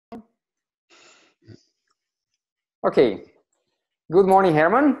Okay. Good morning,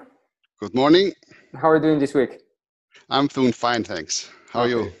 Herman. Good morning. How are you doing this week? I'm doing fine, thanks. How are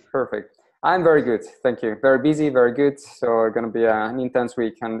you? Perfect. I'm very good, thank you. Very busy, very good. So it's going to be an intense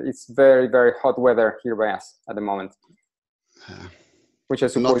week, and it's very, very hot weather here by us at the moment, which I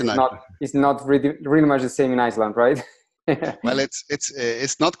suppose is not really much the same in Iceland, right? Well,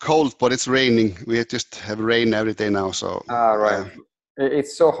 it's not cold, but it's raining. We just have rain every day now, so. Right.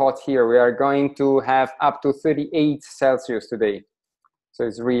 It's so hot here. We are going to have up to 38 Celsius today, so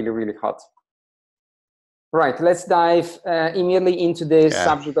it's really, really hot. Right, let's dive immediately into the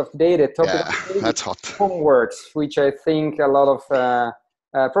subject of today. The topic of today that's hot. Homeworks, which I think a lot of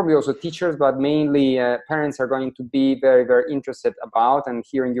probably also teachers, but mainly parents are going to be very, very interested about and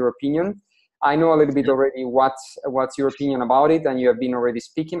hearing your opinion. I know a little bit already what's your opinion about it, and you have been already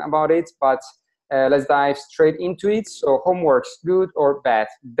speaking about it, but let's dive straight into it. So homeworks, good or bad?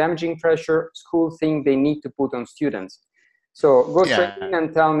 Damaging pressure schools think they need to put on students. So go straight in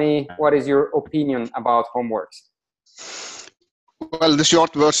and tell me what is your opinion about homeworks. Well, the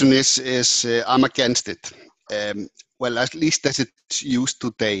short version is I'm against it. Well, at least as it's used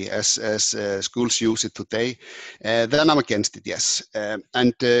today, as schools use it today, then I'm against it, yes.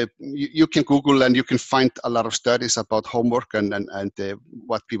 And you can Google and you can find a lot of studies about homework and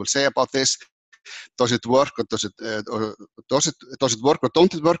what people say about this. Does it work or does it work or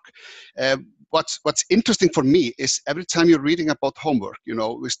don't it work? What's interesting for me is every time you're reading about homework,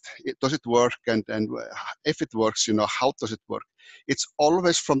 does it work and if it works, how does it work? It's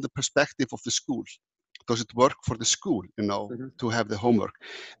always from the perspective of the school. Does it work for the school, to have the homework?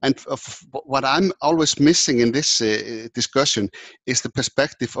 And what I'm always missing in this discussion is the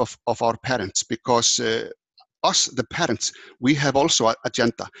perspective of our parents, because us, the parents, we have also an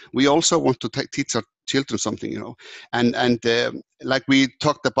agenda. We also want to teach our children something, and like we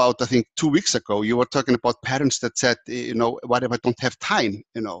talked about, I think 2 weeks ago, you were talking about parents that said, what if I don't have time,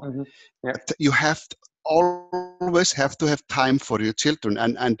 You always have to have time for your children,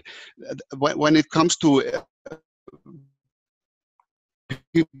 and when it comes to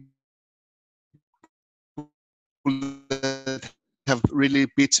people that have really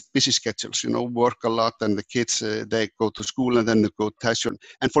busy schedules, work a lot, and the kids, they go to school and then they go to tuition.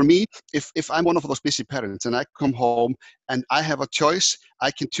 And for me, if I'm one of those busy parents and I come home and I have a choice,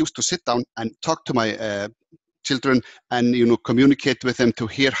 I can choose to sit down and talk to my children and communicate with them to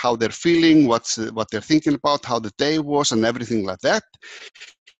hear how they're feeling, what they're thinking about, how the day was, and everything like that.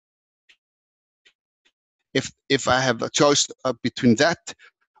 If I have a choice between that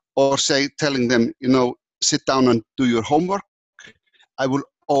or telling them, sit down and do your homework, I will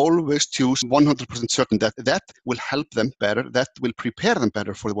always choose 100% certain that will help them better, that will prepare them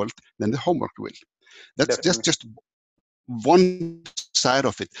better for the world than the homework will. That's just one side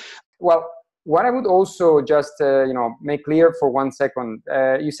of it. Well, what I would also just make clear for 1 second,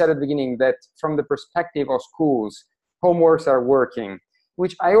 you said at the beginning that from the perspective of schools, homeworks are working,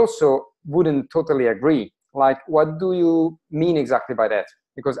 which I also wouldn't totally agree. Like, what do you mean exactly by that?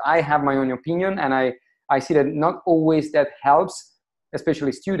 Because I have my own opinion, and I see that not always that helps,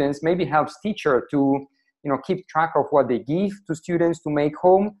 especially students. Maybe helps teacher to keep track of what they give to students to make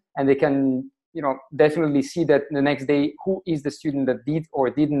home, and they can definitely see that the next day who is the student that did or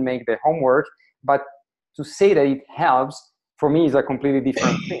didn't make the homework. But to say that it helps, for me, is a completely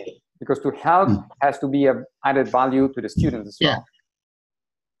different thing, because to help has to be an added value to the students as well.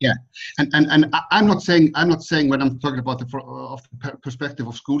 Yeah, and I'm not saying when I'm talking about the perspective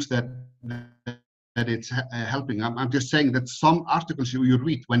of schools that it's helping. I'm just saying that some articles you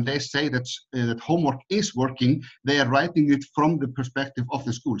read, when they say that homework is working, they are writing it from the perspective of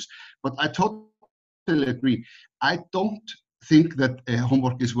the schools. But I totally agree. I don't think that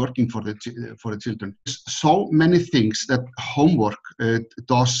homework is working for the children. There's so many things that homework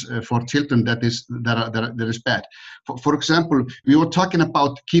does for children that is bad. For example, we were talking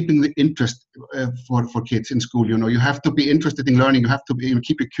about keeping the interest for kids in school. You have to be interested in learning. You have to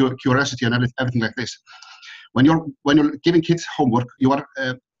keep your curiosity and everything like this. When you're giving kids homework, you are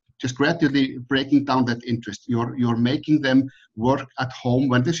just gradually breaking down that interest. You're making them work at home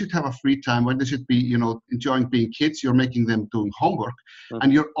when they should have a free time, when they should be, enjoying being kids. You're making them doing homework,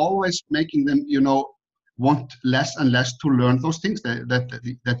 and you're always making them, want less and less to learn those things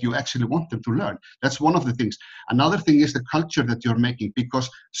that you actually want them to learn. That's one of the things. Another thing is the culture that you're making, because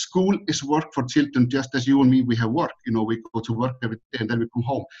school is work for children, just as you and me, we have work. We go to work every day and then we come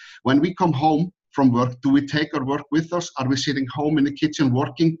home. When we come home from work, do we take our work with us? Are we sitting home in the kitchen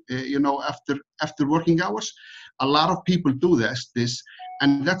working, after working hours? A lot of people do this,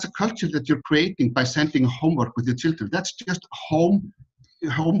 and that's a culture that you're creating by sending homework with your children. That's just home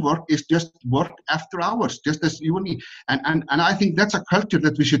homework is just work after hours, just as you and me. And I think that's a culture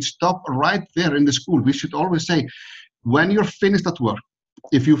that we should stop right there in the school. We should always say, when you're finished at work,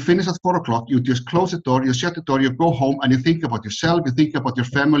 if you finish at 4 o'clock, you just close the door, you shut the door, you go home, and you think about yourself, you think about your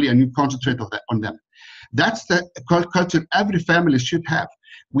family, and you concentrate on them. That's the culture every family should have.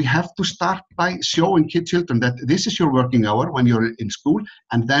 We have to start by showing children that this is your working hour when you're in school,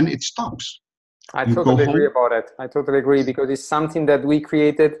 and then it stops. I totally agree about it. I totally agree, because it's something that we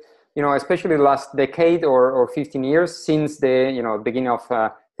created, especially the last decade or 15 years since the, beginning of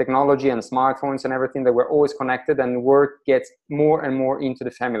technology and smartphones and everything, that we're always connected, and work gets more and more into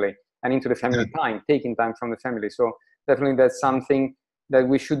the family and into the family time, taking time from the family. So definitely that's something that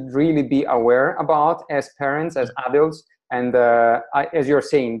we should really be aware about as parents, as adults. And as you're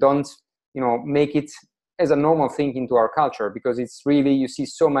saying, don't, make it as a normal thing into our culture, because it's really, you see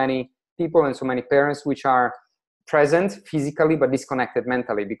so many people and so many parents which are present physically but disconnected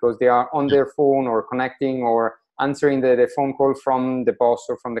mentally, because they are on their phone or connecting or answering the phone call from the boss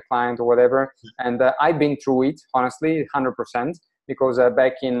or from the client or whatever. And I've been through it, honestly, 100%, because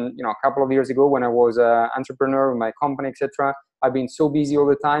back in, a couple of years ago, when I was an entrepreneur with my company, etc., I've been so busy all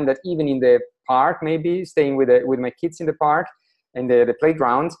the time that even in the park, maybe staying with my kids in the park and the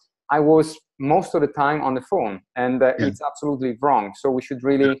playground, I was most of the time on the phone, and it's absolutely wrong. So we should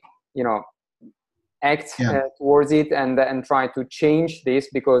really, act towards it and try to change this,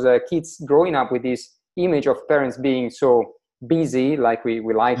 because kids growing up with this image of parents being so busy, like we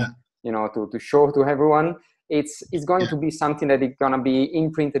like, to show to everyone, it's going to be something that is going to be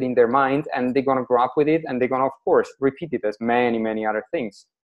imprinted in their mind, and they're going to grow up with it, and they're going to, of course, repeat it as many, many other things.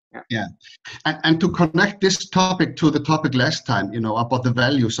 And to connect this topic to the topic last time, about the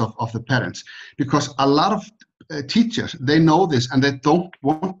values of the parents, because a lot of teachers, they know this, and they don't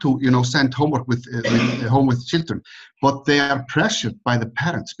want to, send homework home with children, but they are pressured by the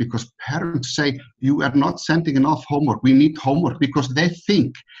parents, because parents say, you are not sending enough homework. We need homework, because they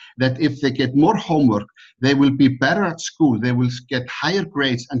think that if they get more homework, they will be better at school. They will get higher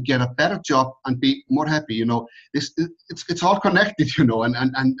grades and get a better job and be more happy. It's all connected,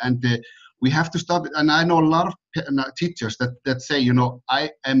 and we have to stop it. And I know a lot of teachers that say,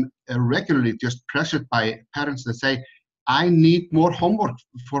 I am regularly just pressured by parents that say, I need more homework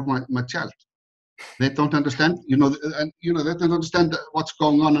for my child. They don't understand, they don't understand what's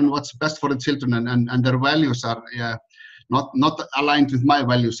going on and what's best for the children, and their values are not aligned with my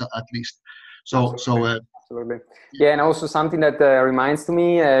values, at least. Absolutely. Yeah, and also something that reminds to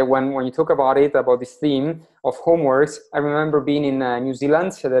me when you talk about this theme of homeworks, I remember being in New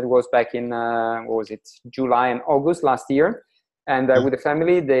Zealand. So that was back in July and August last year, and with the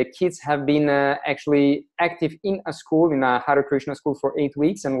family, the kids have been actually active in a school, in a Hare Krishna school, for 8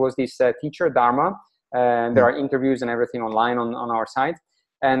 weeks, and was this teacher Dharma, and there are interviews and everything online on our site,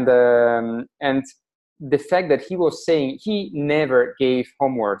 and the fact that he was saying he never gave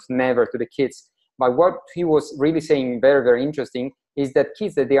homeworks, never, to the kids. But what he was really saying, very, very interesting, is that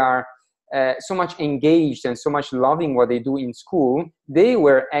kids, that they are so much engaged and so much loving what they do in school, they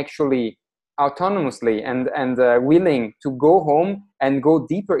were actually autonomously and willing to go home and go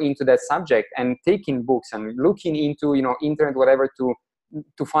deeper into that subject, and taking books and looking into, internet, whatever,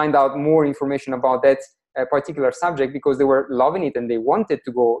 to find out more information about that particular subject, because they were loving it and they wanted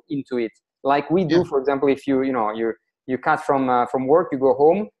to go into it. Like we do, for example, if you cut from work, you go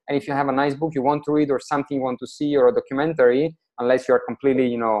home, and if you have a nice book you want to read, or something you want to see, or a documentary, unless you are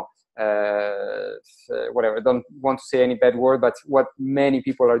completely, whatever, don't want to say any bad word, but what many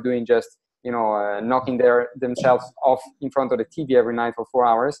people are doing, just, knocking themselves off in front of the TV every night for 4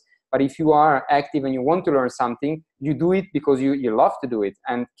 hours. But if you are active and you want to learn something, you do it because you love to do it.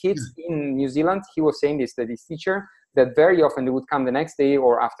 And kids in New Zealand, he was saying this, that this teacher, that very often they would come the next day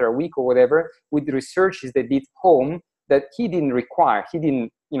or after a week or whatever with researches they did home, that he didn't require. He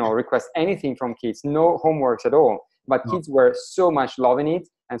didn't, request anything from kids, no homeworks at all. But kids were so much loving it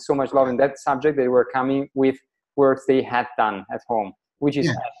and so much loving that subject, they were coming with works they had done at home, which is,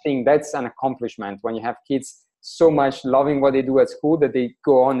 I think that's an accomplishment, when you have kids so much loving what they do at school that they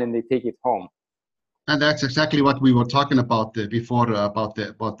go on and they take it home. And that's exactly what we were talking about before, about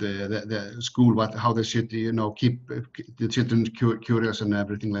the school, how they should, keep the children curious and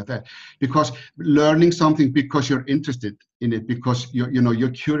everything like that. Because learning something because you're interested in it, because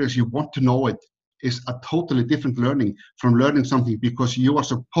you're curious, you want to know it, is a totally different learning from learning something because you are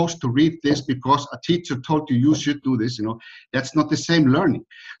supposed to read this because a teacher told you should do this. That's not the same learning.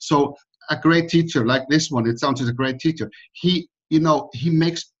 So a great teacher like this one, it sounds as a great teacher. He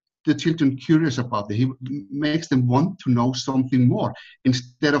makes the children curious about it. He makes them want to know something more,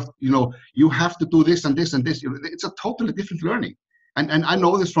 instead of, you have to do this and this and this. It's a totally different learning. And I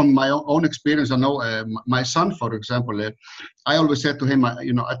know this from my own experience. I know my son, for example, I always said to him,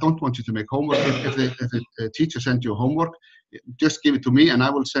 you know, I don't want you to make homework. If the teacher sends you homework, just give it to me and I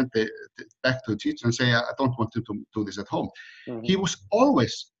will send it back to the teacher and say, I don't want you to do this at home. Mm-hmm. He was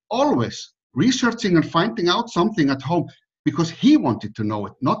always researching and finding out something at home because he wanted to know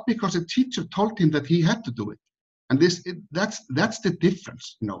it, not because a teacher told him that he had to do it. And that's the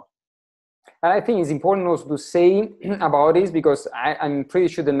difference, you know. And I think it's important also to say about this, because I'm pretty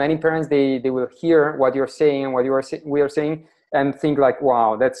sure that many parents, they will hear what you're saying and what we are saying and think like,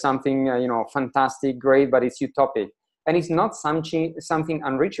 wow, that's something, you know, fantastic, great, but it's utopic. And it's not something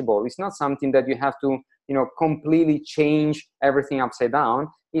unreachable. It's not something that you have to, you know, completely change everything upside down.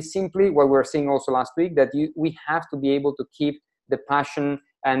 It's simply what we were saying also last week, that we have to be able to keep the passion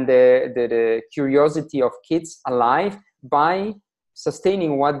and the curiosity of kids alive by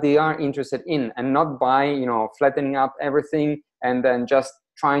sustaining what they are interested in, and not by, you know, flattening up everything and then just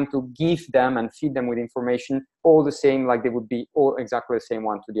trying to give them and feed them with information all the same, like they would be all exactly the same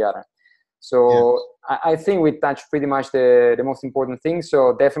one to the other. So yeah. I think we touched pretty much the most important thing.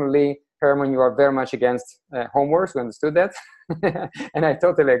 So definitely, Hermann, you are very much against homeworks. We understood that. And I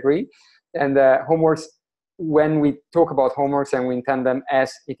totally agree. And homeworks, when we talk about homeworks and we intend them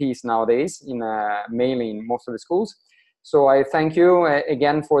as it is nowadays, mainly in most of the schools. So I thank you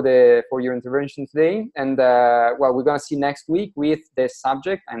again for your intervention today. And well, we're going to see next week with the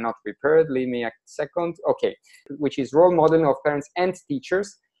subject. I'm not prepared. Leave me a second. Okay. Which is role modeling of parents and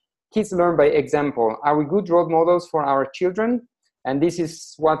teachers. Kids learn by example. Are we good role models for our children? And this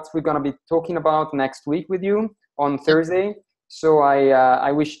is what we're going to be talking about next week with you on Thursday. So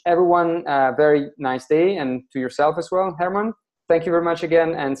I wish everyone a very nice day, and to yourself as well, Hermann. Thank you very much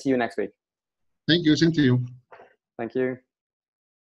again, and see you next week. Thank you. Same to you. Thank you.